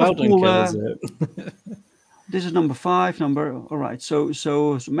 Yeah, well done, kills it. This is number 5. All right. So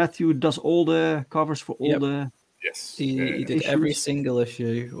Matthew does all the covers for all the. Yes. He did every single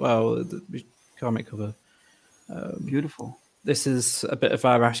issue. Well, the comic cover. Beautiful. This is a bit of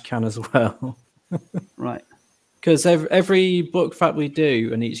our Ashcan as well. Right. Because every book that we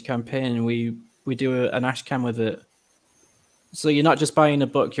do in each campaign, we do an Ashcan with it. So you're not just buying a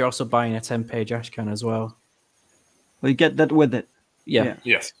book, you're also buying a 10-page Ashcan as well. Well, you get that with it. Yeah.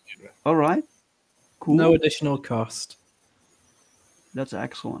 Yes. All right. Cool. No additional cost. That's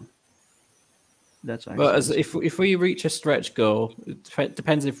excellent. But if we reach a stretch goal, it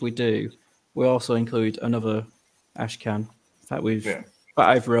depends if we do, we also include another Ashcan that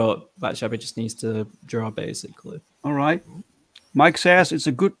I've wrote that Shabby just needs to draw, basically. All right. Mike says it's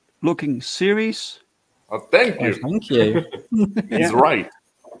a good looking series. Oh, thank you. Thank you. He's right.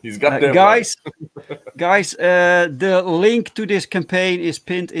 He's got that guys. Guys, the link to this campaign is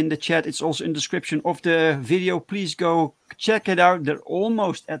pinned in the chat. It's also in the description of the video. Please go check it out. They're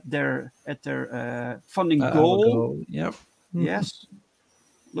almost at their funding goal. Yep. Yes.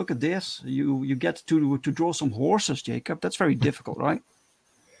 Look at this. You get to draw some horses, Jacob. That's very difficult, right?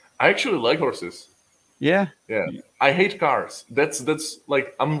 I actually like horses. Yeah. I hate cars. That's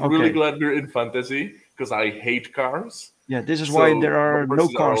like I'm really glad we're in fantasy because I hate cars. Yeah, this is why there are no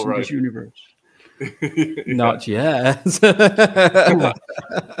cars in this universe. Not yet.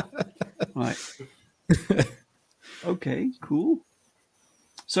 Right. Okay, cool.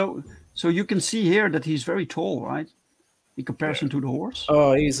 So you can see here that he's very tall, right? In comparison to the horse.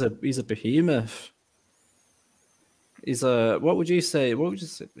 Oh, he's a behemoth. He's what would you say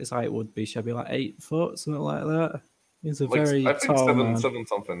his height would be? Should be like 8 foot, something like that? He's a like, very I think tall seven man.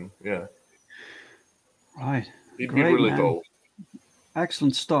 something. Yeah, Right. he'd Great, be really man. tall.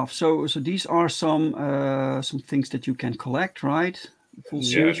 Excellent stuff. So these are some things that you can collect, right? The full Yeah,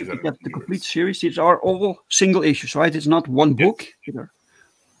 series. these You are can get the complete yours. series. These are all single issues, right? It's not one book. Either.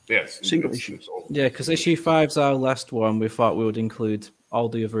 Yes, Single it's issues. all Yeah, because issue 5's our last one. We thought we would include all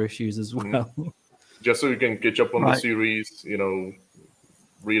the other issues as well. just so you can catch up on the Right. series.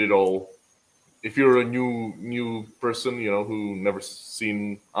 Read it all. If you're a new person, who never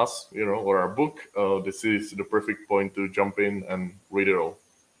seen us, or our book, this is the perfect point to jump in and read it all.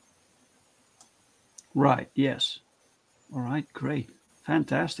 Right. Yes. All right. Great.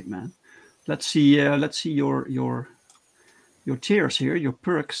 Fantastic, man. Let's see. Let's see your tiers here. Your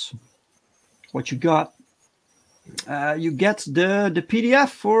perks. What you got? You get the PDF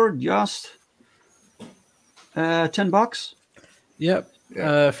for just $10. Yep.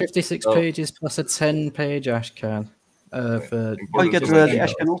 Yeah. 56 Oh. pages plus a 10-page ashcan. For Oh, you get to the mention.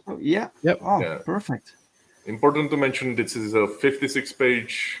 ashcan also. Yeah. Yep. Oh, Yeah. perfect. Important to mention, this is a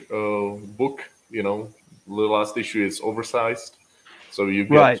 56-page book. The last issue is oversized, so you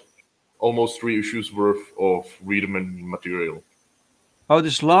get Right. almost 3 issues worth of readable material. Oh,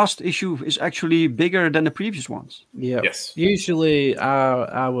 this last issue is actually bigger than the previous ones. Yeah. Yes. Usually our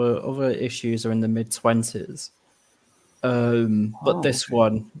other issues are in the mid-20s. But this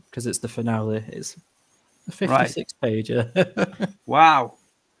one, because it's the finale, is a 56-pager. Wow.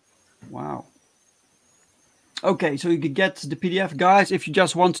 Wow. Okay, so you can get the PDF, guys. If you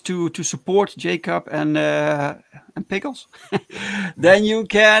just want to support Jacob and Pickles, then you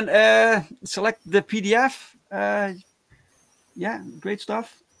can select the PDF. Yeah, great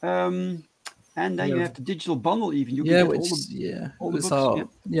stuff. And then you have the digital bundle. Even you can get all the books.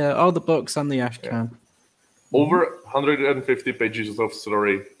 All the books and the ashcan. Over 150 pages of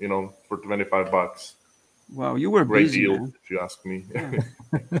story, for $25. Wow, you were Great busy, deal, man. if you ask me.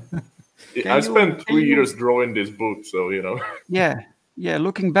 Yeah. I spent 3 years drawing this book, so Yeah.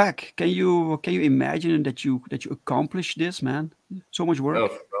 Looking back, can you imagine that you accomplished this, man? So much work. No.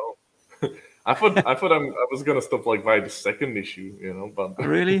 I thought I was gonna stop by the second issue, but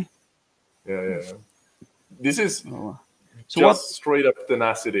Really? yeah. This is so just straight up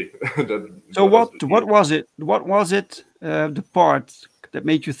tenacity. So what was it? What was it? The part that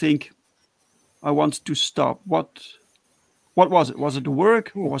made you think, I want to stop? What was it? Was it the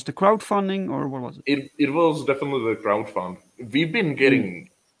work, or was the crowdfunding, or what was it? It was definitely the crowdfund. We've been getting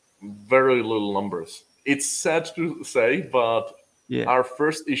very little numbers. It's sad to say, but our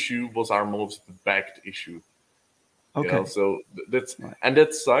first issue was our most backed issue. Okay. So and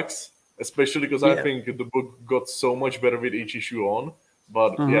that sucks, especially because I think the book got so much better with each issue on.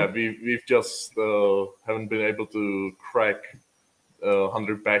 But we've just haven't been able to crack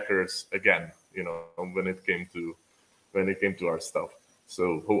 100 backers again. When it came to our stuff.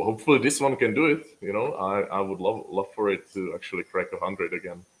 So hopefully this one can do it. I would love for it to actually crack 100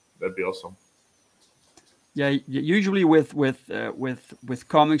 again. That'd be awesome. Yeah, usually with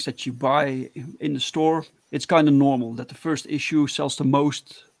comics that you buy in the store, it's kind of normal that the first issue sells the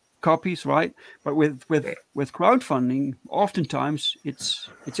most copies, right? But with crowdfunding, oftentimes it's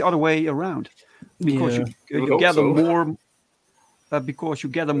the other way around, because you gather more, because you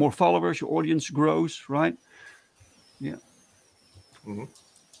gather more followers, your audience grows, right? Yeah. Mm-hmm.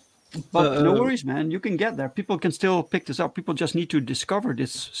 But no worries, man. You can get there. People can still pick this up. People just need to discover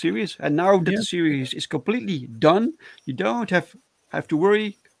this series. And now that the series is completely done, you don't have to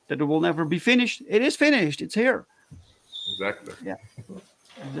worry that it will never be finished. It is finished. It's here. Exactly. Yeah.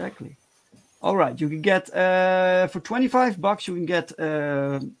 Exactly. All right. You can get for $25. You can get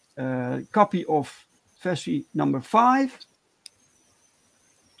a copy of Vestri number 5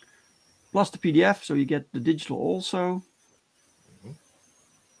 plus the PDF. So you get the digital also.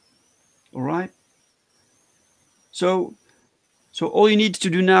 All right. So all you need to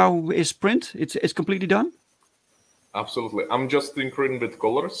do now is print. It's completely done. Absolutely. I'm just tinkering with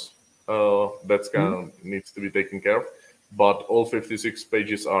colors. That's kind of needs to be taken care of. But all 56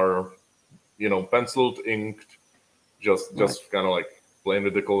 pages are, penciled, inked, just kind of playing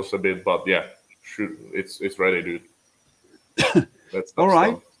with the colors a bit. But yeah, it's ready, dude. That's all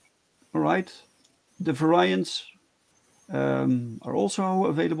right. Done. All right. The variants are also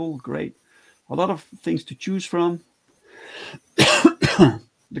available. Great. A lot of things to choose from.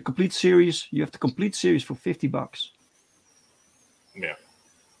 The complete series. You have the complete series for $50. Yeah.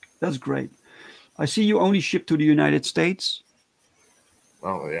 That's great. I see you only ship to the United States.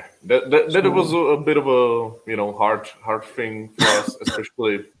 Oh yeah, that was a bit of a hard thing for us,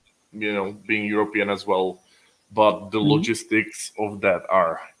 especially being European as well. But the logistics of that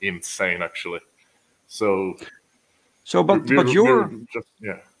are insane, actually. So So, but We're you're just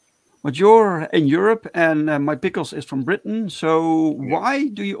but you're in Europe, and my pickles is from Britain. So why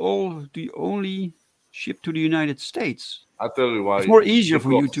do you only ship to the United States? I'll tell you It's why. more easier The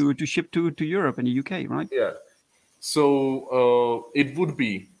for you cost. to ship to Europe and the UK, right? Yeah. So it would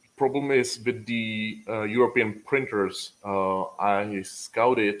be. Problem is with the European printers. I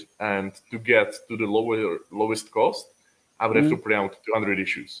scouted, and to get to the lowest cost, I would have to print out 200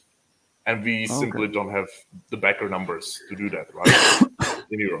 issues, and we simply don't have the backer numbers to do that, right?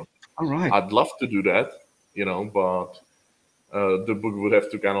 In Europe. All right. I'd love to do that, but the book would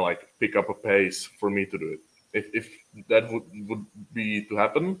have to kind of like pick up a pace for me to do it. If that would be to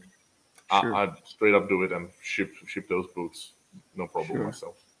happen, Sure. I'd straight up do it and ship those books, no problem Sure.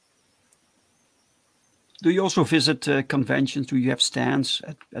 myself. Do you also visit conventions? Do you have stands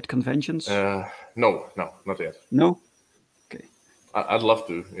at conventions? No, not yet. No. Okay. I'd love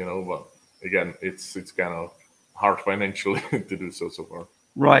to, but again, it's kind of hard financially to do so far.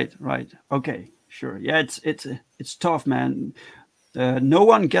 Right. Okay. Sure. Yeah, it's tough, man. No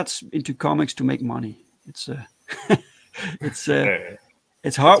one gets into comics to make money. It's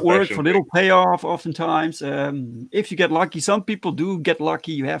it's hard work for little payoff. Oftentimes, if you get lucky, some people do get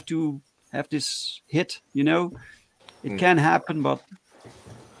lucky. You have to have this hit. It can happen, but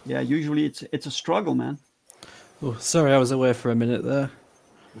yeah, usually it's a struggle, man. Oh, sorry, I was away for a minute there.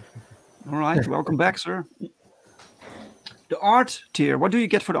 All right, welcome back, sir. The art tier. What do you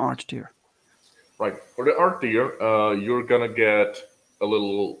get for the art tier? Right, for the art tier, you're gonna get a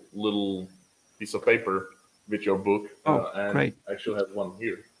little piece of paper with your book. And great! I actually have one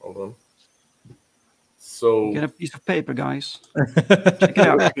here. Hold on. So you get a piece of paper, guys. Check it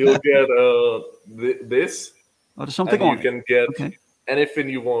out. You'll get this. Oh, there's something and on you can get okay. anything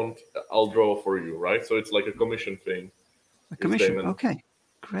you want. I'll draw for you, right? So it's like a commission thing. A commission. Okay,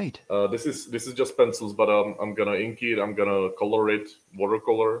 great. This is just pencils, but I'm gonna ink it. I'm gonna color it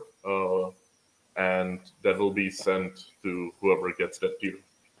watercolor, and that will be sent to whoever gets that tier.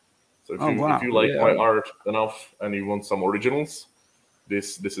 So if you like my art enough and you want some originals,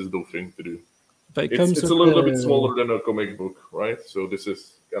 this is the thing to do. But it's a little bit smaller than a comic book, right? So this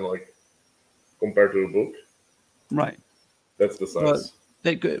is kind of like compared to a book. Right. That's the size.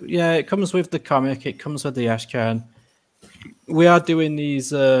 It comes with the comic. It comes with the ash can. We are doing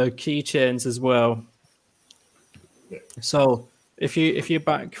these keychains as well. Yeah. So if you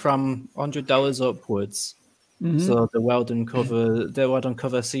back from $100 upwards, so the Weldon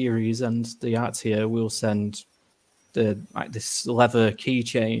cover series and the art here, we'll send this leather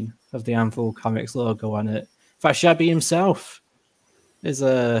keychain of the Anvil Comics logo on it. In fact, Shabby himself is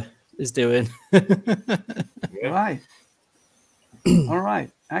doing. Right. All right.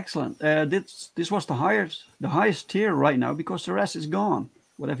 Excellent. This was the highest tier right now because the rest is gone.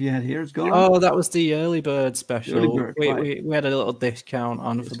 Whatever you had here is gone. Oh, that was the early bird special. Early bird, we had a little discount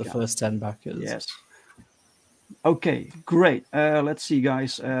on for the first 10 backers. Yes. Okay, great. Let's see,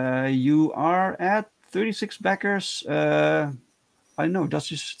 guys. You are at 36 backers. I don't know. Does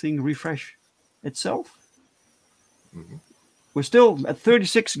this thing refresh itself? We're still at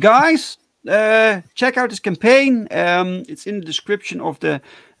 36 guys. Check out this campaign. It's in the description of the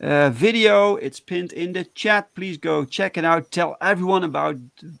video. It's pinned in the chat. Please go check it out. Tell everyone about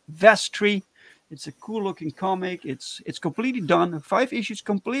Vestri. It's a cool looking comic. It's completely done. 5 issues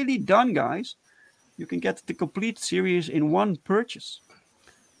completely done, guys. You can get the complete series in one purchase.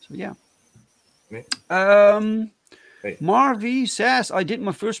 So yeah. Marvy says, I did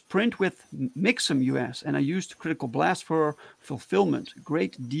my first print with Mixum US and I used Critical Blast for fulfillment.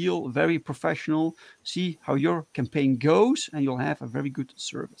 Great deal, very professional. See how your campaign goes and you'll have a very good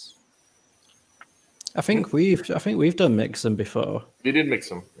service. I think we've done Mixum before. We did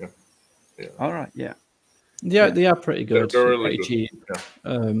Mixum, yeah. All right, yeah. They are pretty good. They're really pretty cheap.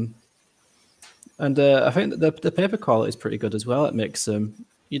 Yeah. And I think the paper quality is pretty good as well at Mixum.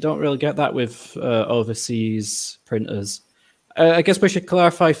 You don't really get that with overseas printers. I guess we should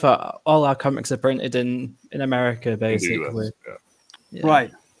clarify for all our comics are printed in America, basically. In the US, yeah.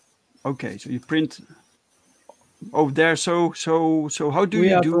 Right. Okay, so you print over there. So how do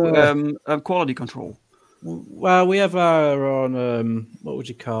you do quality control? Well, we have our own, what would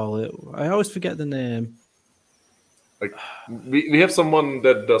you call it? I always forget the name. Like we have someone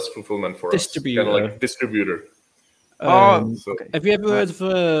that does fulfillment for us. Kind of like distributor. Have you ever heard of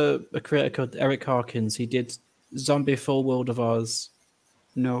a creator called Eric Hawkins? He did Zombie Full World of Oz.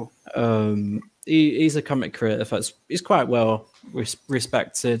 No. He's a comic creator. He's quite well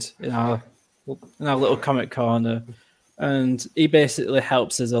respected in our little comic corner, and he basically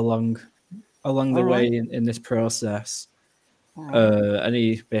helps us along the way in this process. And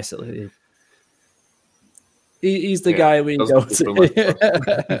he basically He's the guy we go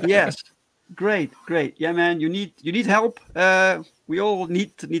to. Yes, great. Yeah, man, you need help. We all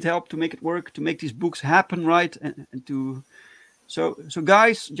need help to make it work, to make these books happen, right? And to so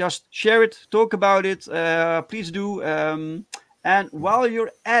guys, just share it, talk about it. Please do. And while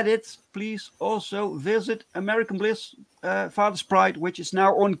you're at it, please also visit American Bliss, Father's Pride, which is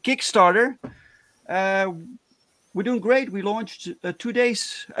now on Kickstarter. We're doing great. We launched 2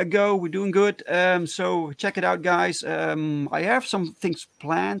 days ago. We're doing good. So check it out, guys. I have some things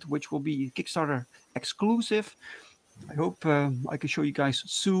planned, which will be Kickstarter exclusive. I hope I can show you guys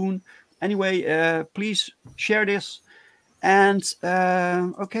soon. Anyway, please share this. And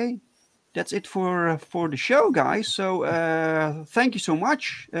okay, that's it for the show, guys. So thank you so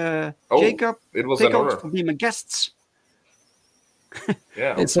much, Jacob. It was an honor for being my guests.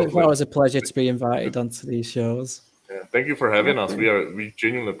 Yeah, it's always a pleasure to be invited onto these shows. Yeah, thank you for having us. We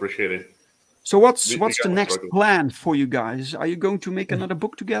genuinely appreciate it. So what's the next plan for you guys? Are you going to make another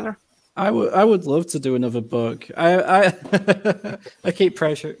book together? I would love to do another book. I keep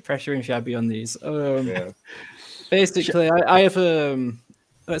pressuring Shabby on these. Basically, I have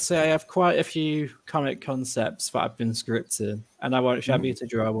let's say I have quite a few comic concepts that I've been scripting, and I want Shabby to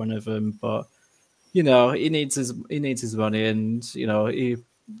draw one of them, but. You know, he needs his money, and you know, I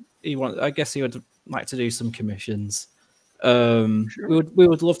guess he would like to do some commissions. Sure. We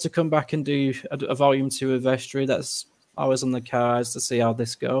would love to come back and do a volume 2 of Vestri. That's always on the cards to see how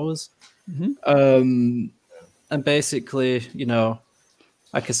this goes. And basically, you know,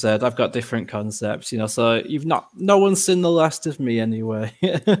 like I said, I've got different concepts. You know, so no one's seen the last of me anyway.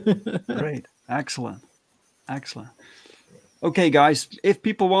 Great, excellent. Okay, guys, if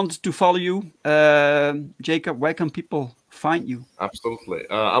people want to follow you, Jacob, where can people find you? Absolutely.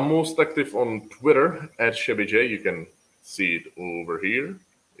 I'm most active on Twitter at ShabbyJ. You can see it over here.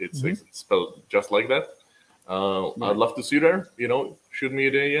 It's spelled just like that. I'd love to see you there. You know, shoot me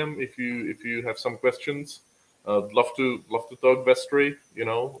a DM if you have some questions. Love to talk Vestri. You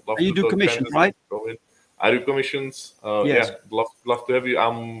know, you do commissions, right? I do commissions. Yes. Yeah, love to have you.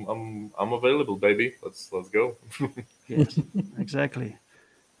 I'm available, baby. Let's go. Yes, exactly.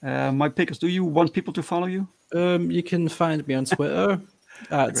 My pickers. Do you want people to follow you? You can find me on Twitter.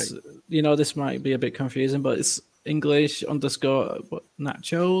 You know, this might be a bit confusing, but it's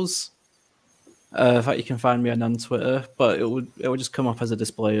English_nachos. In fact, you can find me on Twitter, but it would just come up as a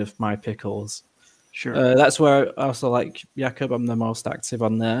display of my pickles. Sure. That's where I also like Jakub. I'm the most active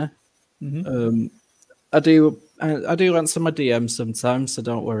on there. I do answer my DMs sometimes, so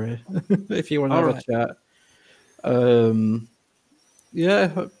don't worry if you want to have a chat.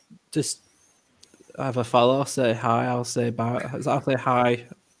 Yeah, just have a follow, say hi. I'll say bye. I'll say hi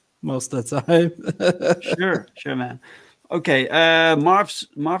most of the time. Sure, man. Okay,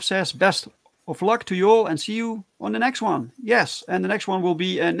 Marv says best of luck to you all, and see you on the next one. Yes, and the next one will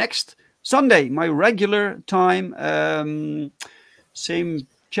be next Sunday, my regular time. Same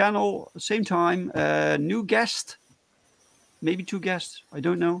channel, same time. New guest, maybe 2 guests, I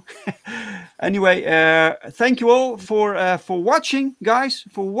don't know. Anyway, thank you all for watching, guys,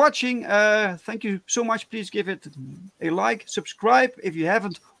 for watching. Thank you so much. Please give it a like, subscribe if you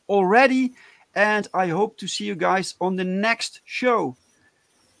haven't already, and I hope to see you guys on the next show.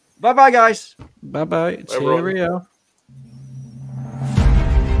 Bye guys. Bye. Cheerio.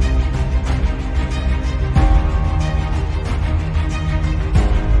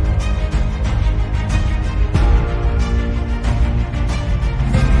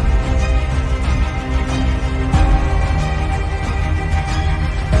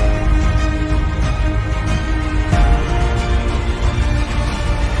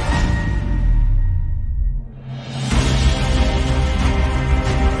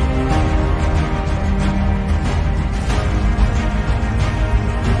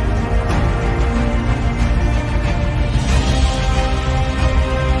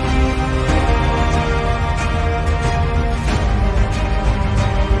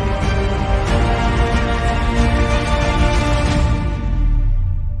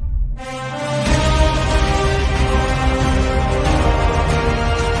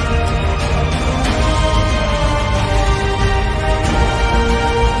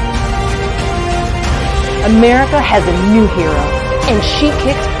 America has a new hero, and she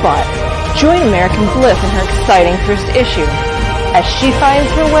kicks butt. Join American Bliss in her exciting first issue as she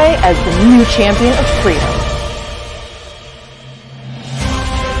finds her way as the new champion of freedom.